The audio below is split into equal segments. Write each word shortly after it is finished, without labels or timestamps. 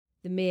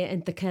The Mia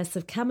and the Curse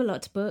of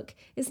Camelot book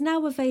is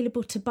now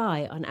available to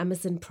buy on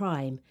Amazon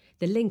Prime.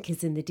 The link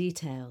is in the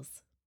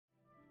details.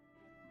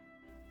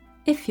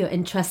 If you're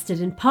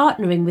interested in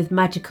partnering with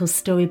Magical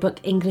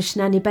Storybook English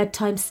Nanny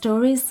Bedtime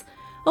Stories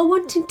or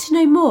wanting to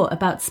know more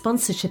about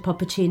sponsorship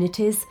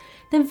opportunities,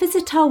 then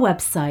visit our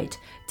website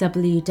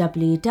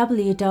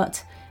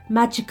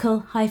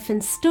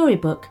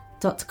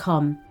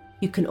www.magical-storybook.com.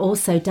 You can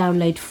also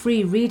download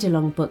free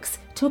read-along books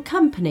to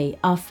accompany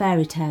our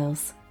fairy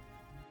tales.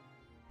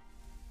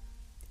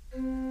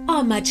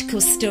 Our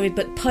Magical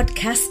Storybook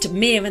podcast,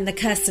 Mia and the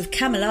Curse of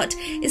Camelot,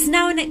 is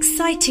now an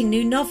exciting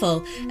new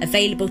novel,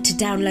 available to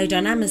download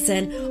on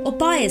Amazon or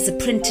buy as a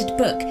printed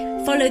book.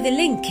 Follow the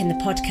link in the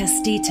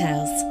podcast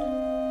details.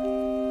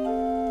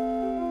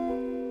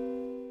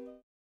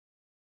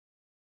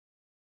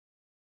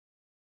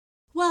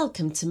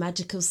 Welcome to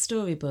Magical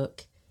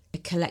Storybook, a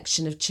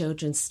collection of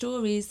children's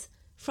stories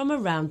from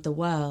around the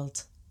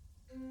world.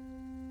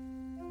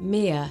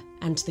 Mia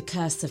and the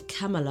Curse of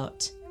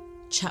Camelot,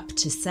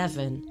 Chapter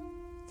 7,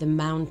 The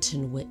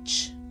Mountain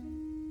Witch.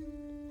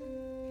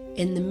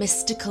 In the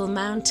mystical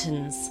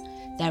mountains,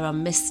 there are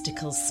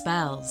mystical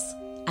spells,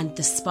 and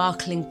the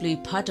sparkling blue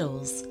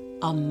puddles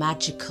are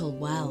magical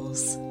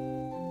wells.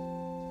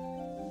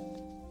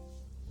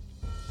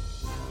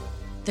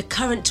 The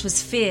current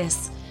was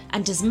fierce,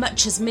 and as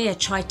much as Mia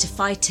tried to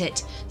fight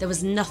it, there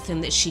was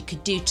nothing that she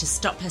could do to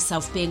stop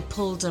herself being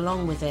pulled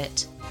along with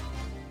it.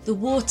 The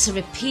water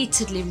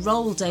repeatedly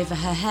rolled over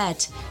her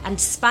head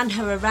and span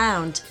her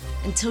around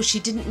until she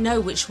didn't know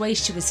which way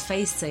she was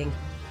facing.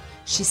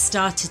 She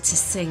started to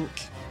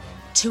sink.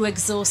 Too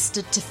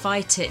exhausted to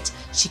fight it,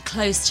 she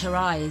closed her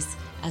eyes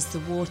as the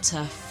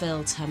water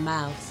filled her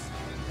mouth.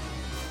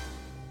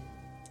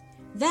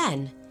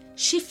 Then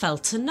she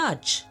felt a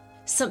nudge.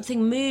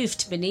 Something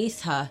moved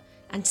beneath her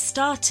and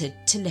started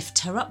to lift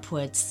her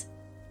upwards.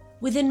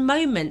 Within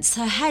moments,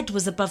 her head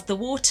was above the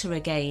water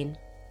again,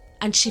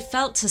 and she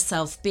felt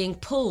herself being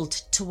pulled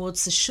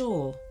towards the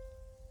shore.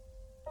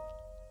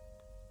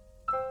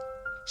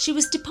 She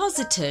was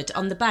deposited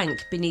on the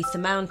bank beneath the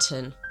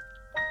mountain.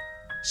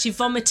 She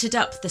vomited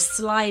up the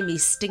slimy,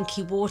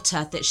 stinky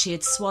water that she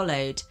had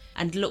swallowed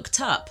and looked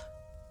up.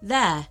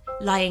 There,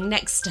 lying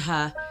next to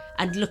her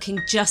and looking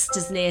just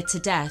as near to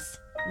death,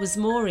 was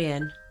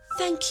Maurian.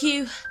 "Thank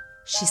you,"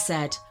 she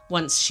said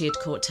once she had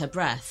caught her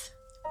breath.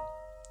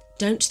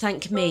 "Don't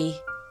thank me,"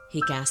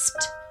 he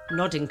gasped,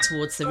 nodding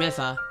towards the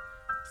river.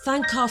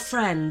 "Thank our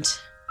friend."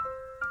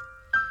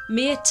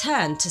 Mia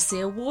turned to see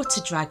a water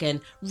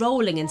dragon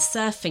rolling and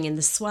surfing in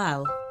the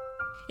swell.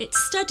 It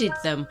studied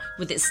them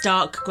with its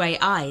dark grey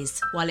eyes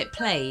while it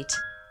played,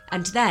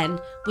 and then,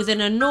 with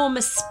an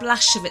enormous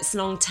splash of its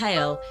long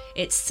tail,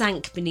 it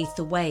sank beneath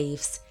the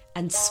waves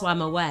and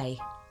swam away.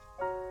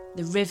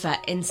 The river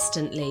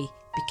instantly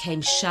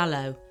became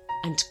shallow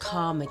and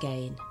calm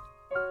again.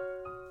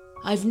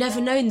 "I've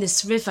never known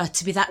this river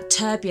to be that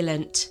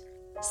turbulent,"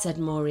 said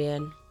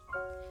Maurian.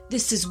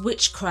 "This is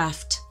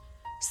witchcraft.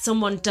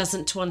 Someone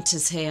doesn't want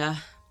us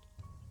here."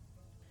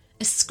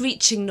 A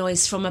screeching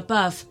noise from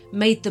above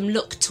made them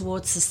look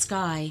towards the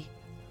sky.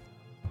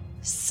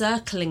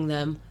 Circling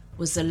them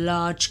was a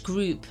large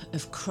group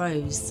of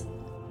crows.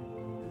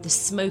 The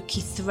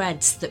smoky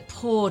threads that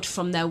poured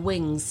from their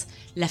wings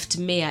left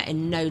Mia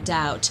in no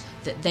doubt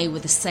that they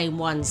were the same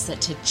ones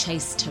that had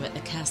chased her at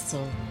the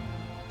castle.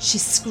 She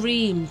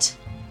screamed.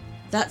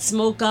 "That's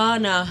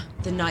Morgana,"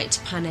 the knight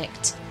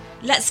panicked.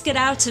 "Let's get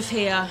out of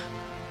here."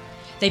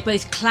 They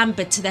both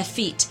clambered to their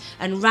feet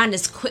and ran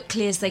as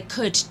quickly as they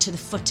could to the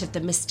foot of the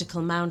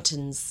mystical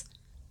mountains.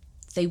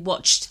 They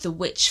watched the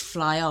witch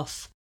fly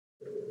off.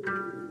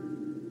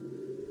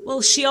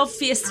 "Well, she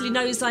obviously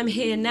knows I'm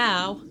here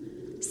now,"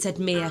 said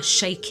Mia,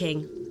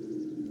 shaking.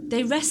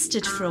 They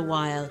rested for a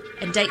while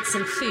and ate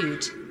some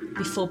food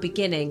before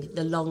beginning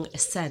the long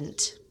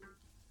ascent.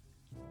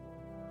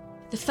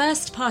 The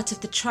first part of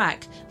the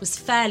track was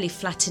fairly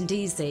flat and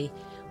easy,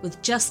 with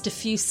just a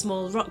few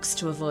small rocks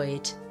to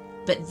avoid,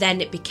 but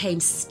then it became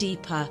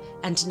steeper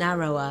and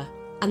narrower,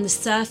 and the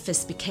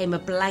surface became a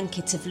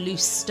blanket of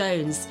loose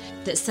stones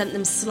that sent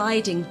them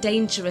sliding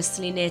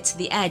dangerously near to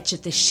the edge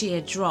of the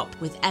sheer drop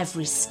with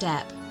every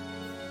step.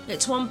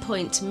 At one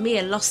point,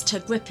 Mia lost her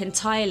grip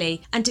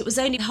entirely, and it was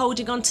only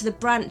holding onto the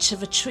branch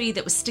of a tree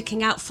that was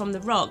sticking out from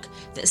the rock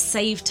that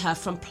saved her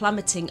from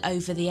plummeting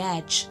over the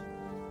edge.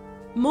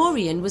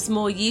 Maurian was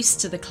more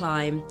used to the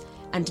climb,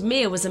 and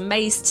Mia was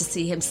amazed to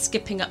see him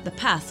skipping up the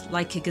path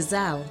like a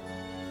gazelle.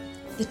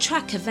 The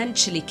track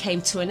eventually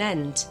came to an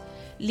end,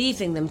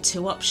 leaving them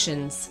two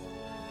options: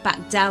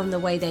 back down the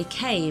way they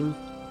came,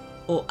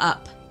 or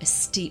up a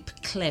steep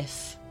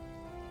cliff.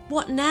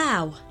 "What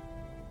now?"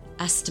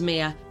 asked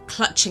Mia,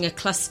 clutching a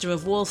cluster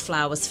of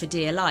wallflowers for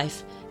dear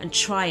life and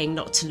trying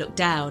not to look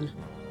down.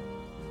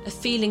 A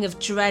feeling of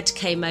dread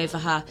came over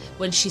her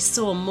when she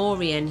saw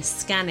Maurian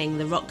scanning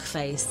the rock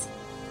face.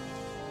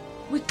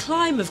 "We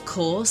climb, of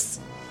course,"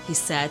 he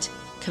said,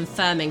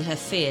 confirming her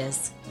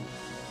fears.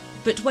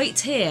 "But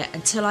wait here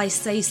until I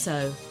say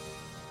so."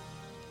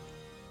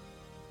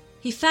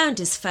 He found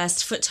his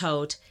first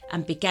foothold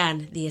and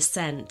began the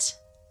ascent.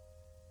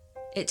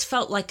 It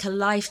felt like a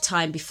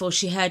lifetime before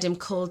she heard him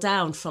call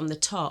down from the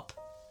top.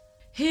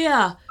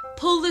 "Here,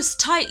 pull this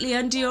tightly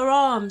under your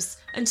arms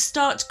and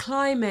start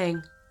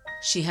climbing,"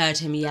 she heard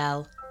him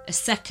yell, a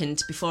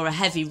second before a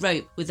heavy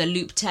rope with a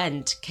looped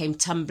end came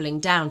tumbling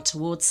down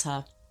towards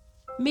her.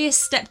 Mia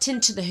stepped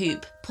into the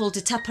hoop, pulled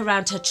it up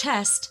around her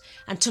chest,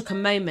 and took a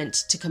moment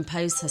to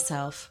compose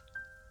herself.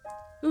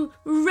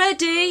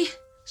 "Ready?"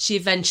 she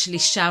eventually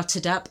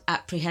shouted up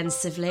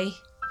apprehensively.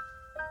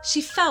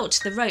 She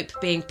felt the rope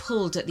being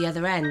pulled at the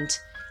other end,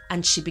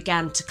 and she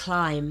began to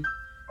climb.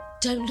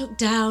 "Don't look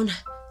down,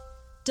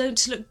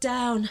 don't look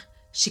down,"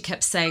 she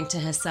kept saying to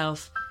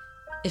herself.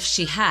 If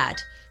she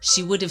had,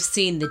 she would have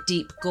seen the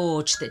deep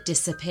gorge that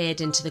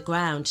disappeared into the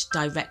ground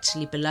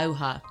directly below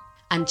her,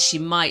 and she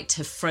might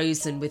have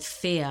frozen with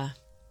fear.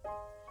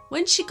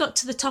 When she got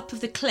to the top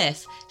of the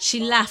cliff, she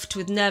laughed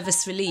with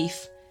nervous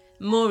relief.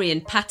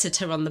 Morian patted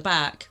her on the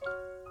back.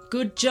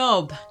 "Good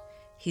job,"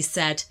 he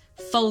said,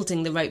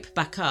 folding the rope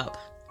back up.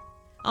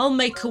 "I'll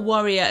make a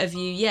warrior of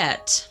you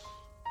yet."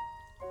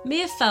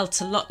 Mia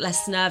felt a lot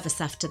less nervous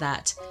after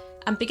that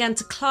and began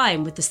to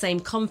climb with the same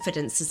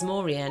confidence as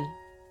Morian.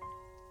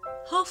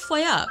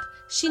 Halfway up,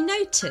 she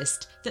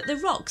noticed that the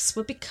rocks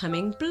were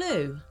becoming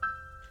blue.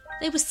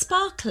 They were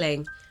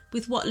sparkling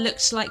with what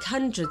looked like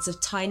hundreds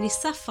of tiny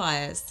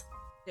sapphires.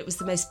 It was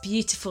the most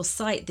beautiful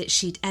sight that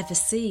she'd ever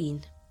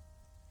seen.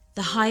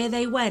 The higher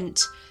they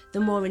went, the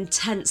more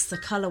intense the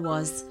colour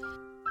was.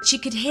 She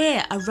could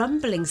hear a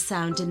rumbling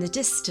sound in the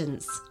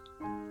distance.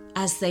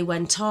 As they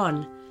went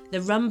on,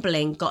 the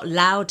rumbling got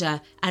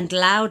louder and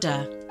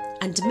louder,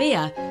 and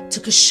Mia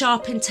took a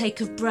sharp intake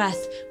of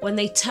breath when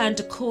they turned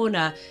a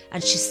corner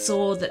and she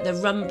saw that the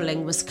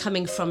rumbling was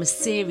coming from a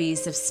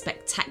series of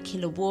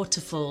spectacular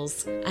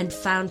waterfalls and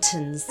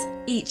fountains,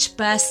 each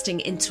bursting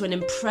into an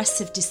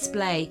impressive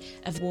display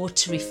of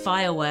watery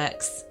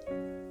fireworks.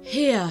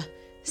 "Here,"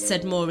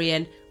 said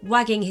Morian,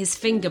 wagging his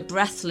finger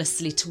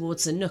breathlessly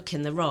towards a nook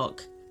in the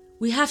rock.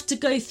 "We have to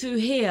go through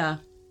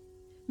here."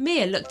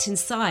 Mia looked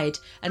inside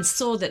and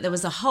saw that there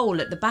was a hole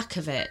at the back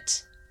of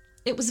it.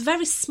 It was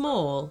very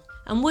small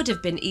and would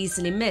have been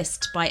easily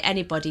missed by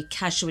anybody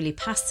casually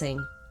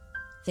passing.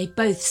 They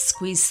both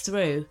squeezed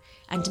through,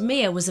 and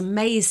Mia was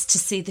amazed to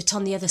see that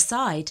on the other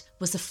side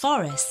was a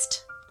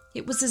forest.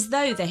 It was as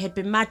though they had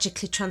been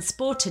magically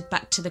transported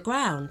back to the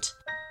ground.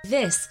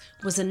 This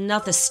was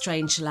another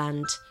strange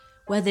land,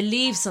 where the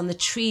leaves on the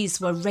trees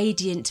were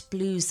radiant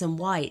blues and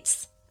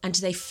whites, and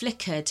they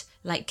flickered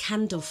like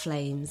candle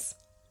flames.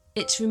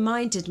 It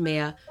reminded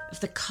Mia of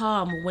the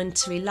calm,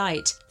 wintry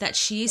light that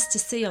she used to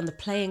see on the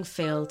playing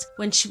field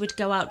when she would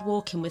go out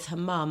walking with her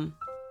mum.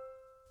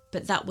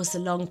 But that was a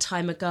long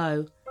time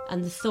ago,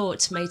 and the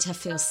thought made her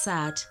feel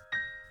sad.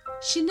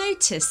 She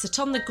noticed that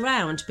on the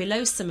ground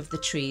below some of the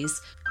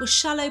trees were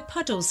shallow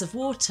puddles of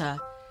water,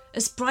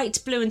 as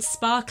bright blue and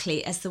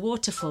sparkly as the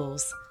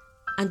waterfalls,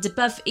 and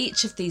above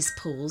each of these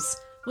pools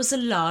was a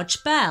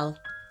large bell,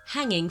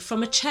 hanging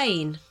from a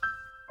chain.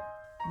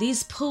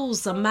 "These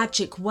pools are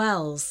magic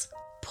wells,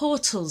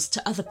 portals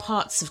to other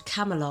parts of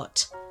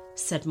Camelot,"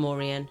 said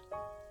Morian.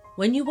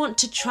 "When you want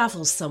to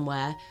travel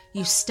somewhere,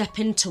 you step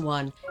into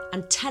one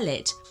and tell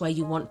it where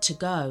you want to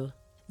go.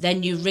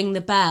 Then you ring the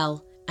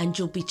bell and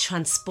you'll be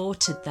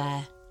transported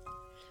there."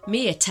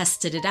 Mia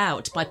tested it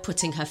out by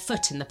putting her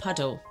foot in the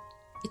puddle.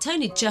 It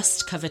only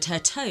just covered her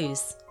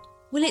toes.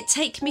 "Will it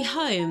take me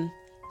home?"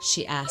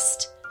 she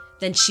asked.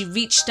 Then she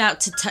reached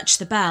out to touch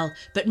the bell,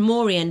 but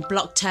Morian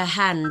blocked her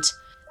hand.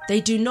 "They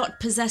do not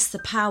possess the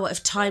power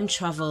of time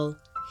travel,"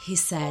 he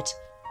said.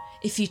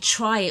 "If you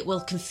try, it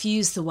will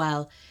confuse the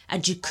well,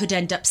 and you could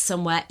end up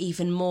somewhere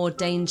even more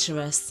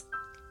dangerous.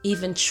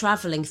 Even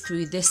travelling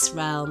through this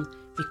realm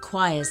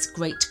requires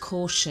great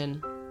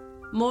caution."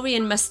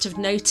 Morian must have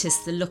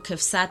noticed the look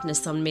of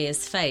sadness on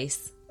Mia's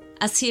face,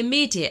 as he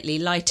immediately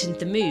lightened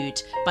the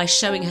mood by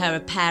showing her a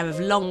pair of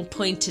long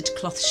pointed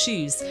cloth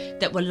shoes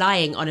that were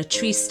lying on a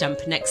tree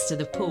stump next to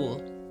the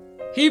pool.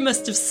 "He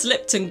must have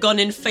slipped and gone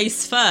in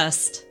face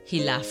first,"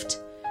 he laughed.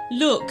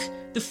 "Look,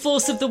 the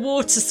force of the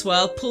water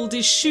swell pulled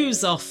his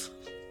shoes off.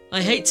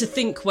 I hate to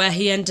think where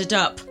he ended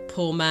up,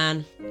 poor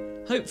man.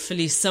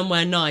 Hopefully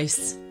somewhere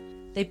nice."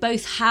 They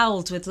both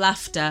howled with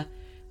laughter,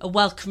 a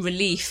welcome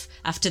relief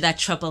after their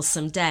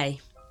troublesome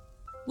day.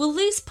 "Will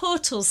these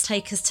portals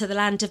take us to the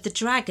land of the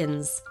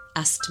dragons?"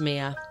 asked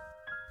Mia.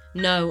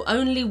 "No,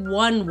 only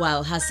one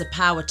well has the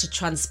power to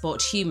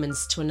transport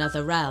humans to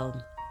another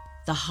realm.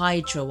 The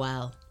Hydra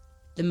Well,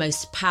 the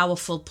most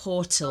powerful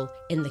portal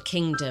in the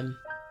kingdom."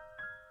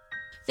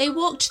 They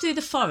walked through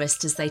the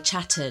forest as they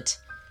chattered.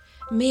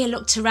 Mia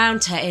looked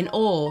around her in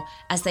awe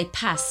as they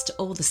passed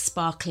all the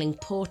sparkling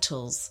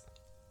portals.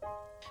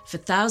 "For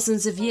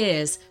thousands of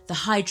years, the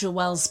Hydra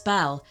Well's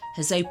bell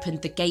has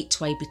opened the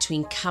gateway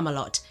between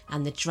Camelot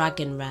and the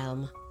Dragon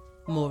Realm,"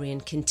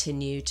 Morian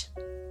continued.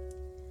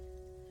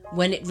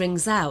 "When it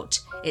rings out,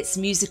 its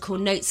musical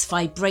notes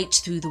vibrate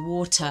through the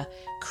water,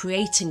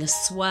 creating a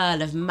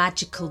swirl of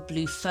magical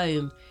blue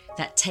foam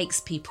that takes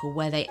people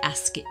where they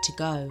ask it to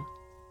go.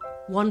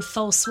 One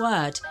false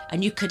word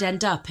and you could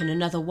end up in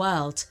another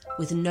world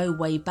with no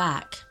way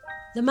back.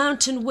 The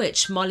mountain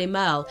witch Molly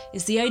Merle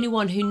is the only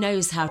one who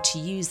knows how to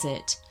use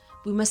it.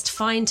 We must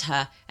find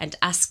her and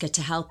ask her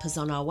to help us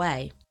on our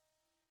way.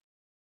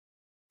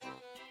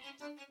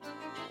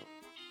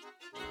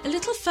 A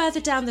little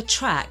further down the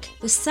track,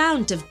 the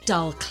sound of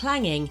dull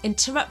clanging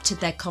interrupted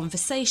their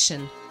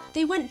conversation.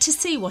 They went to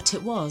see what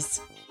it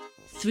was.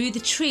 Through the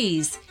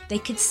trees, they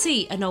could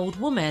see an old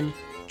woman,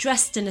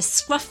 dressed in a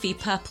scruffy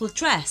purple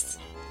dress.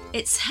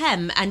 Its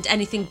hem and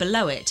anything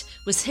below it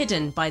was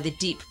hidden by the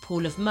deep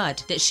pool of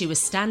mud that she was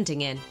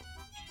standing in.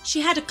 She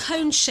had a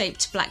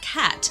cone-shaped black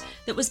hat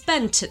that was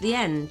bent at the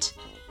end.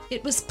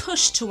 It was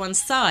pushed to one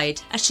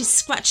side as she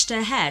scratched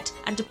her head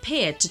and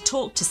appeared to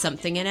talk to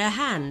something in her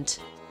hand.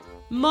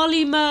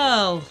 "Molly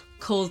Merle,"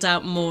 called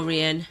out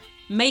Maureen,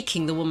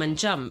 making the woman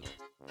jump.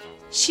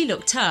 She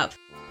looked up.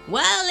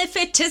 "Well, if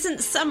it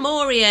isn't Sir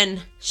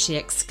Maureen," she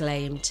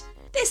exclaimed.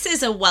 "This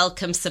is a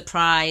welcome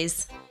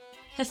surprise."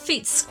 Her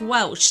feet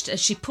squelched as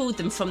she pulled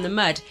them from the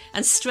mud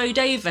and strode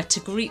over to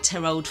greet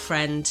her old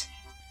friend.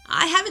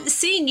 "I haven't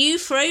seen you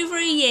for over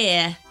a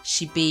year,"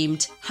 she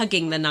beamed,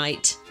 hugging the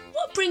knight.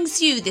 "What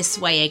brings you this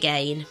way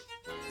again?"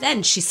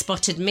 Then she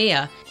spotted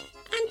Mia.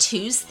 "And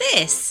who's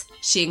this?"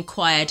 she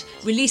inquired,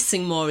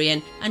 releasing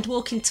Maureen and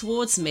walking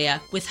towards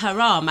Mia with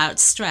her arm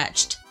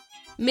outstretched.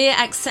 Mia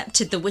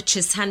accepted the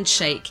witch's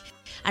handshake,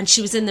 and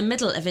she was in the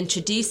middle of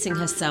introducing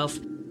herself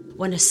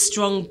when a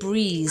strong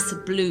breeze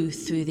blew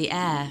through the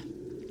air.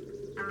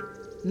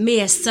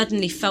 Mia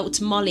suddenly felt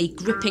Molly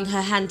gripping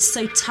her hand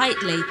so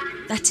tightly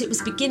that it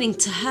was beginning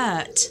to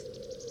hurt.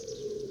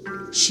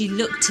 She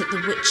looked at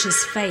the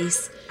witch's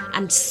face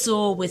and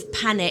saw with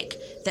panic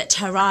that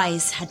her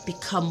eyes had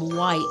become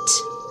white.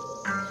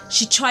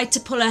 She tried to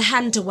pull her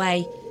hand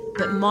away,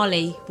 but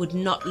Molly would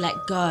not let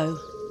go.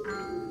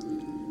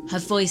 Her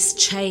voice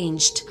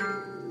changed.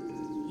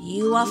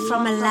 "You are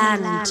from a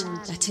land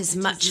that is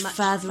much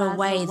further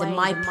away than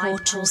my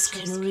portals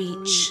can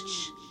reach.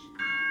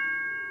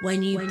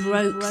 When you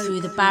broke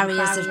through the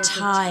barriers of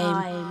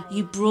time,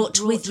 you brought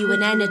with you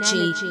an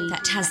energy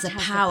that has the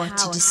power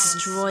to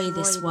destroy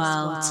this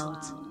world.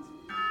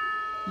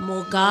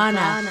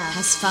 Morgana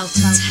has felt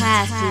a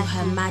tear through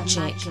her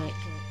magic,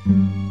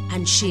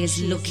 and she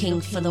is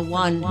looking for the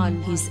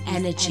one whose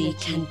energy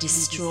can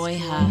destroy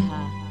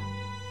her."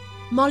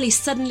 Molly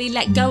suddenly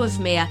let go of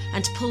Mia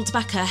and pulled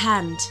back her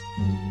hand,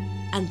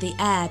 and the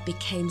air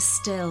became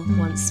still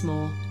once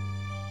more.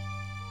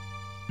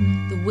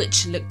 The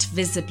witch looked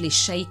visibly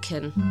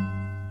shaken.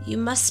 "You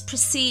must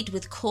proceed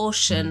with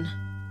caution,"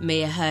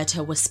 Mia heard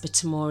her whisper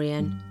to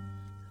Maureen.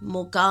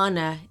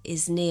 "Morgana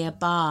is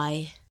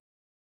nearby.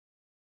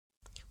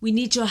 We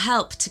need your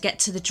help to get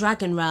to the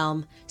Dragon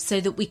Realm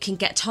so that we can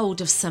get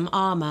hold of some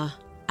armour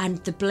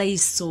and the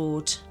blaze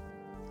sword."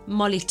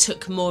 Molly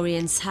took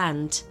Maureen's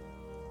hand.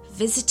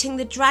 "Visiting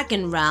the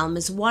Dragon Realm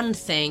is one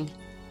thing,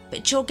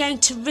 but you're going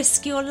to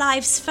risk your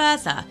lives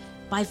further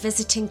by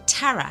visiting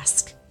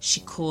Tarrasque," she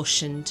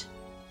cautioned.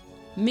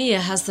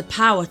 "Mia has the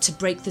power to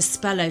break the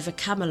spell over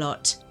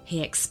Camelot,"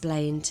 he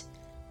explained.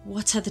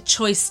 "What other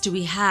choice do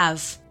we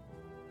have?"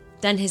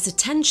 Then his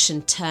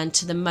attention turned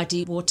to the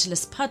muddy,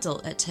 waterless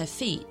puddle at her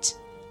feet.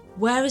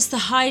 "Where is the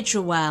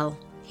Hydra Well?"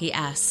 he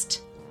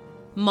asked.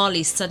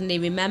 Molly suddenly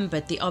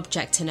remembered the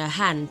object in her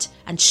hand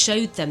and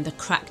showed them the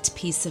cracked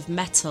piece of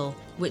metal,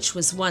 which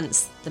was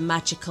once the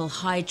magical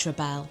Hydra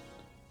Bell.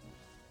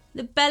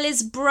 "The bell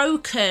is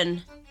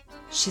broken,"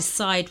 she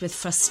sighed with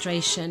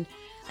frustration.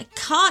 "I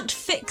can't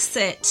fix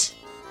it."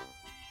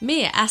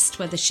 Mia asked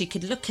whether she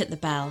could look at the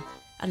bell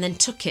and then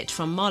took it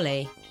from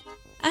Molly.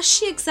 As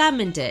she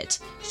examined it,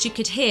 she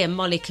could hear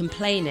Molly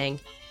complaining.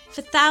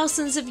 "For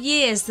thousands of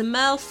years, the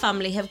Merle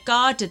family have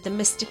guarded the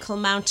mystical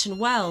mountain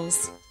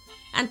wells.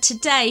 And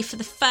today, for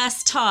the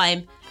first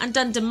time, and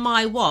under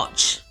my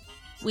watch,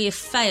 we have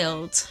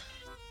failed."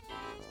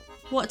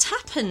 "What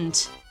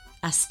happened?"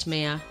 asked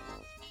Mia.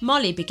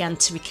 Molly began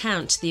to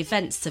recount the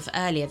events of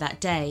earlier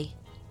that day.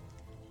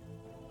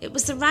 "It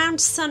was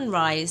around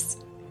sunrise.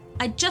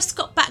 I'd just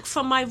got back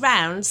from my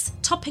rounds,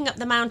 topping up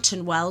the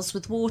mountain wells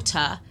with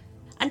water,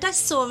 and I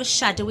saw a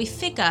shadowy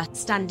figure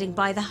standing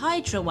by the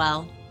Hydra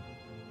Well."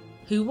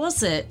 "Who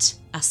was it?"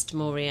 asked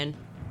Maureen.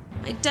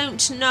 "I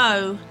don't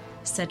know,"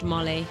 said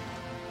Molly.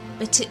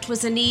 "But it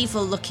was an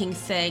evil-looking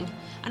thing,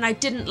 and I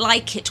didn't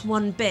like it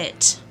one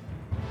bit."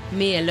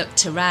 Mia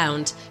looked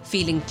around,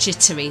 feeling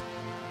jittery.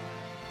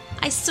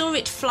 "I saw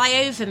it fly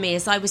over me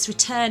as I was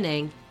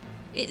returning.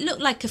 It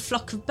looked like a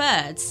flock of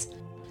birds.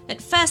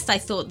 At first I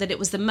thought that it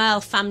was the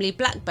Merle family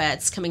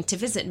blackbirds coming to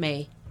visit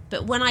me,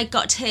 but when I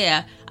got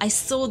here, I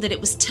saw that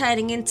it was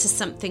turning into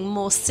something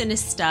more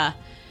sinister,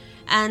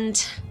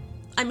 and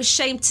I'm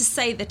ashamed to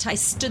say that I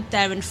stood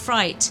there in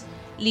fright,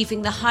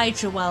 leaving the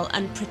Hydra Well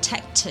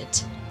unprotected."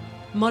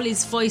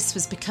 Molly's voice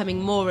was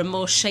becoming more and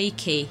more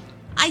shaky.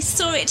 "I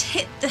saw it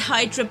hit the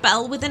Hydra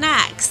Bell with an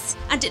axe,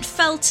 and it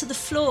fell to the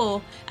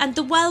floor, and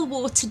the well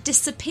water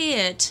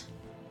disappeared."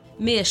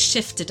 Mia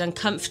shifted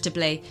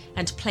uncomfortably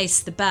and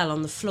placed the bell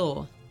on the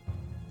floor.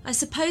 I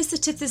suppose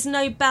that if there's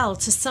no bell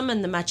to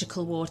summon the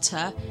magical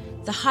water,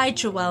 the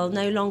Hydra Well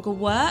no longer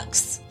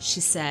works, she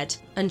said,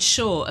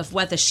 unsure of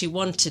whether she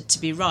wanted to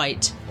be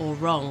right or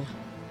wrong.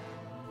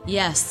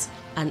 Yes,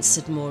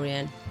 answered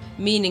Maureen,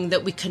 meaning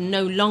that we can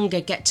no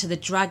longer get to the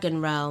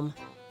Dragon Realm.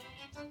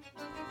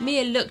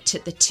 Mia looked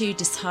at the two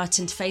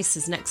disheartened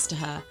faces next to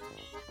her,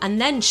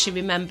 and then she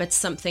remembered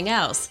something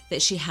else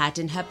that she had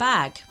in her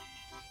bag.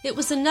 It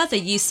was another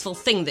useful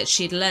thing that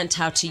she'd learnt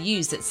how to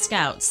use at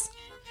Scouts.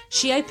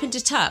 She opened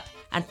it up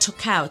and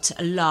took out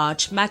a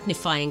large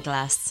magnifying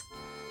glass.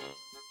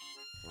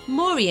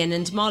 Maureen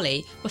and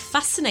Molly were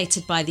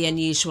fascinated by the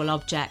unusual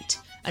object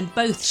and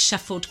both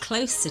shuffled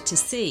closer to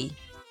see.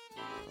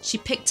 She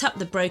picked up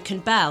the broken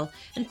bell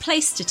and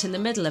placed it in the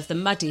middle of the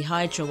muddy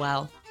Hydra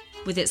Well,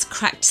 with its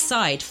cracked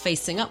side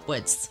facing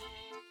upwards.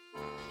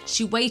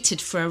 She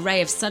waited for a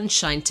ray of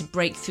sunshine to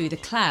break through the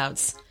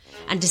clouds,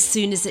 and as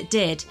soon as it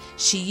did,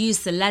 she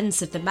used the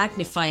lens of the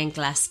magnifying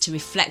glass to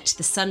reflect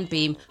the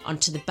sunbeam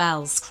onto the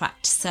bell's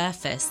cracked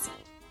surface.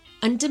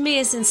 Under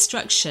Mia's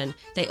instruction,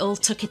 they all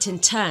took it in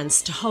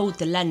turns to hold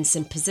the lens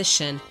in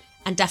position,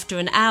 and after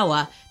an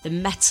hour, the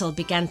metal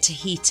began to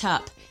heat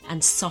up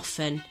and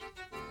soften.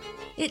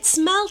 "It's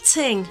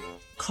melting!"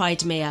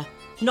 cried Mia,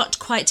 not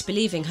quite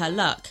believing her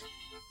luck.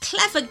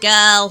 "Clever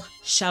girl!"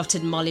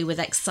 shouted Molly with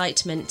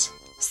excitement.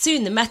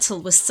 Soon the metal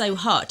was so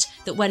hot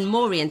that when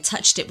Maureen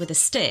touched it with a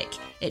stick,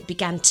 it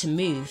began to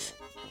move.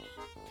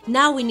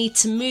 "Now we need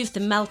to move the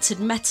melted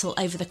metal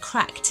over the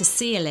crack to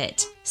seal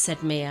it,"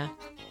 said Mia.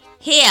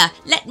 "Here,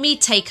 let me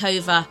take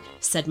over,"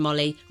 said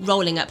Molly,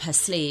 rolling up her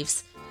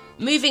sleeves.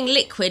 "Moving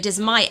liquid is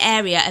my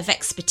area of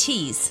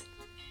expertise."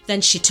 Then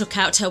she took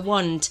out her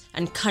wand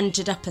and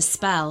conjured up a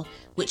spell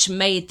which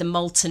made the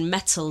molten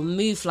metal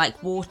move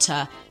like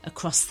water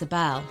across the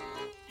bell.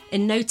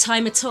 In no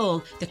time at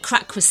all, the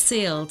crack was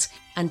sealed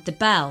and the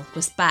bell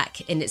was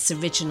back in its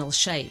original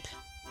shape.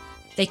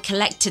 They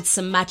collected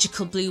some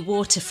magical blue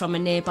water from a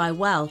nearby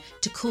well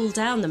to cool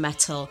down the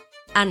metal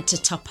and to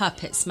top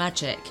up its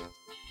magic.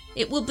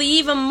 "It will be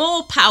even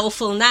more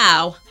powerful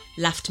now,"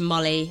 laughed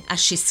Molly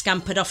as she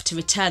scampered off to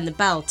return the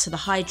bell to the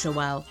Hydra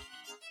Well.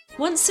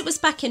 Once it was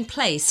back in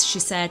place, she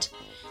said,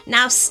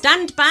 "Now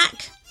stand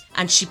back,"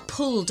 and she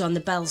pulled on the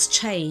bell's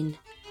chain.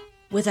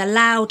 With a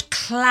loud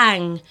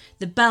clang,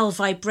 the bell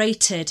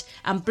vibrated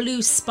and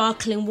blue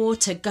sparkling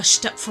water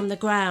gushed up from the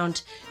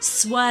ground,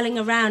 swirling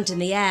around in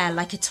the air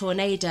like a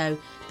tornado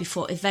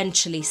before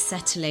eventually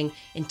settling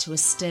into a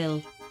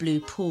still blue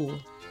pool.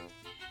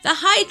 "The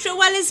Hydra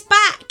Well is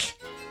back,"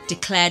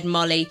 declared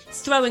Molly,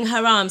 throwing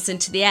her arms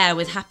into the air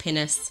with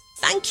happiness.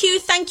 "Thank you,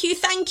 thank you,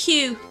 thank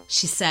you,"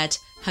 she said,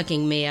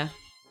 hugging Mia.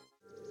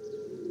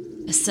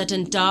 A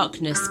sudden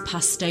darkness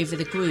passed over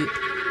the group,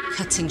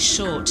 cutting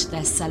short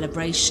their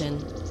celebration.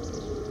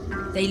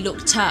 They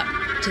looked up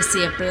to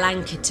see a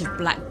blanket of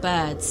black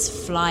birds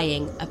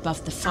flying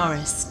above the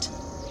forest.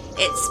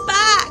 "It's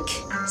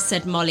back,"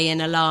 said Molly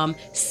in alarm,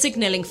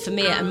 signalling for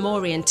Mia and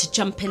Maureen to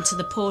jump into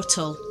the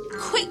portal.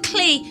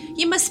 "Quickly,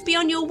 you must be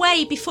on your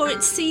way before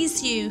it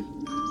sees you."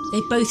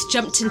 They both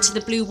jumped into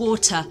the blue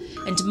water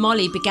and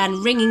Molly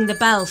began ringing the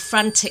bell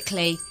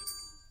frantically.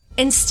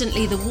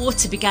 Instantly the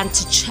water began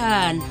to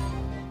churn.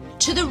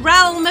 "To the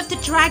realm of the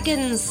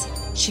dragons,"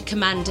 she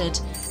commanded,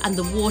 and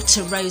the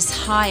water rose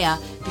higher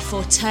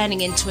before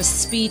turning into a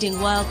speeding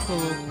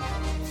whirlpool.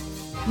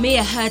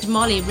 Mia heard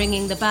Molly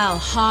ringing the bell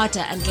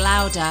harder and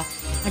louder,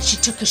 and she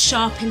took a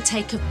sharp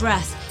intake of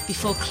breath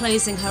before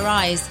closing her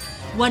eyes,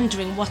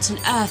 wondering what on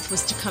earth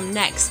was to come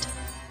next.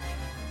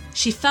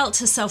 She felt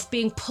herself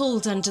being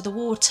pulled under the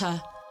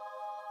water.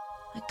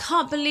 "I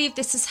can't believe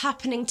this is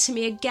happening to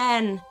me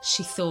again,"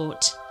 she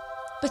thought.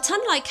 But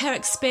unlike her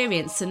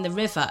experience in the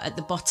river at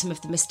the bottom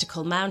of the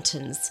mystical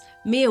mountains,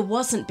 Mia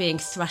wasn't being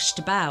thrashed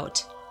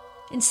about.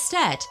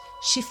 Instead,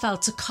 she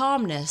felt a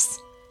calmness,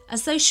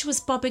 as though she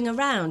was bobbing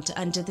around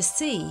under the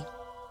sea.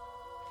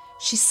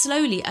 She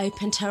slowly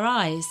opened her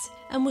eyes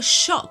and was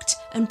shocked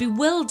and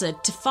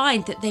bewildered to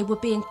find that they were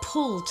being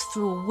pulled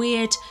through a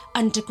weird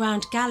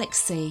underground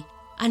galaxy,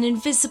 an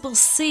invisible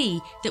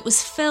sea that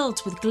was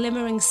filled with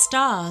glimmering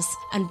stars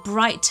and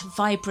bright,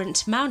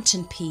 vibrant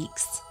mountain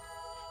peaks.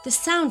 The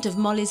sound of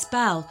Molly's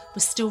bell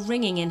was still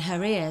ringing in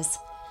her ears,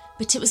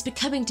 but it was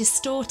becoming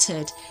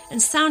distorted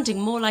and sounding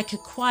more like a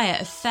choir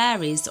of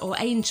fairies or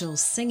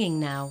angels singing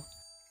now.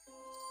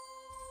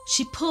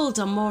 She pulled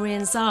on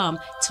Maureen's arm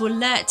to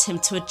alert him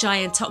to a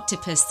giant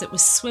octopus that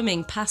was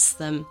swimming past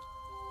them.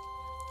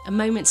 A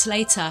moment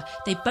later,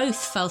 they both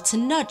felt a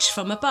nudge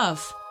from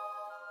above.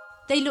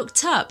 They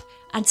looked up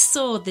and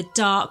saw the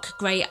dark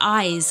grey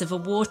eyes of a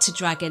water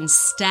dragon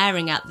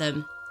staring at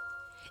them.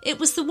 It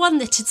was the one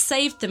that had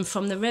saved them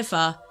from the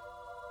river.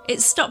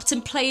 It stopped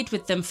and played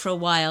with them for a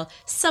while,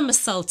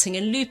 somersaulting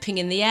and looping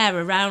in the air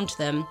around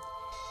them.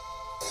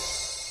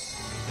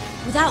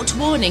 Without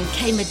warning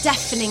came a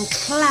deafening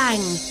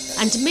clang,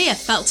 and Mia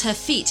felt her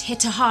feet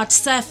hit a hard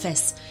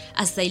surface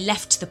as they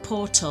left the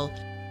portal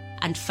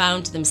and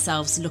found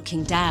themselves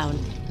looking down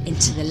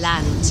into the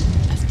land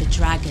of the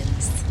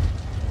dragons.